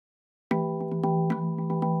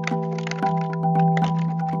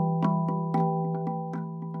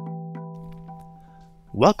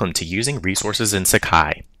Welcome to Using Resources in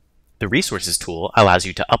Sakai. The Resources tool allows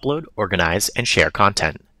you to upload, organize, and share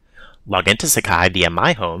content. Log into Sakai via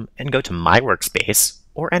My Home and go to My Workspace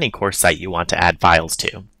or any course site you want to add files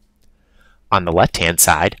to. On the left-hand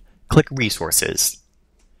side, click Resources.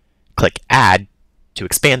 Click Add to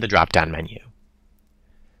expand the drop-down menu.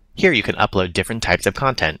 Here you can upload different types of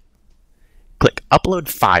content. Click Upload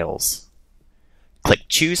Files. Click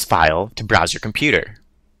Choose File to browse your computer.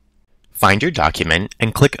 Find your document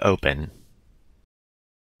and click Open.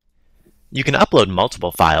 You can upload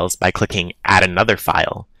multiple files by clicking Add Another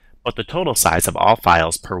File, but the total size of all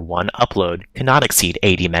files per one upload cannot exceed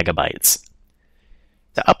 80 megabytes.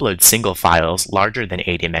 To upload single files larger than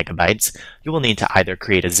 80 megabytes, you will need to either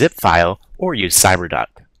create a zip file or use CyberDuck.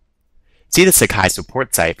 See the Sakai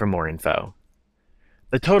support site for more info.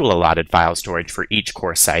 The total allotted file storage for each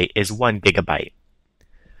course site is 1 gigabyte.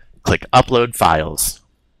 Click Upload Files.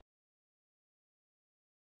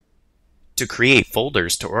 To create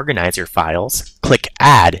folders to organize your files, click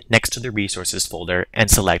Add next to the Resources folder and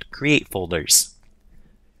select Create Folders.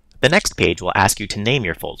 The next page will ask you to name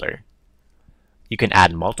your folder. You can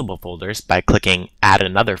add multiple folders by clicking Add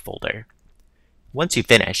Another Folder. Once you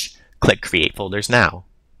finish, click Create Folders Now.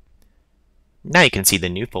 Now you can see the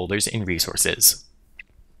new folders in Resources.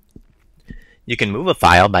 You can move a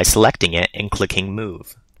file by selecting it and clicking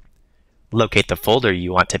Move. Locate the folder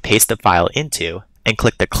you want to paste the file into and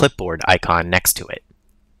click the clipboard icon next to it.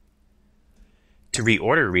 To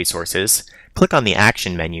reorder resources, click on the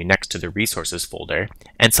Action menu next to the Resources folder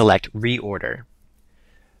and select Reorder.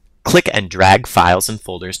 Click and drag files and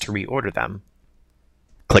folders to reorder them.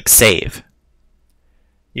 Click Save.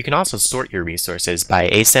 You can also sort your resources by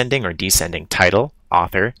ascending or descending title,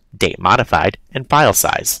 author, date modified, and file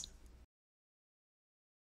size.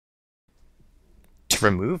 To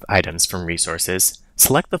remove items from resources,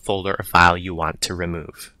 select the folder or file you want to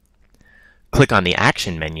remove. Click on the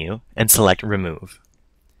Action menu and select Remove.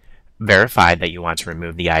 Verify that you want to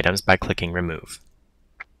remove the items by clicking Remove.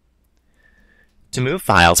 To move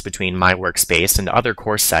files between My Workspace and other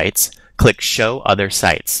course sites, click Show Other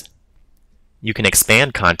Sites. You can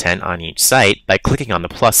expand content on each site by clicking on the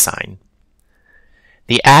plus sign.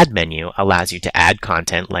 The Add menu allows you to add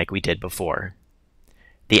content like we did before.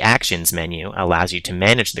 The Actions menu allows you to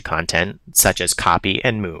manage the content, such as copy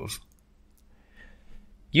and move.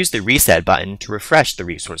 Use the Reset button to refresh the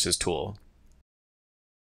Resources tool.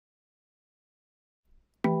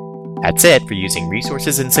 That's it for using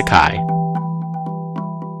Resources in Sakai.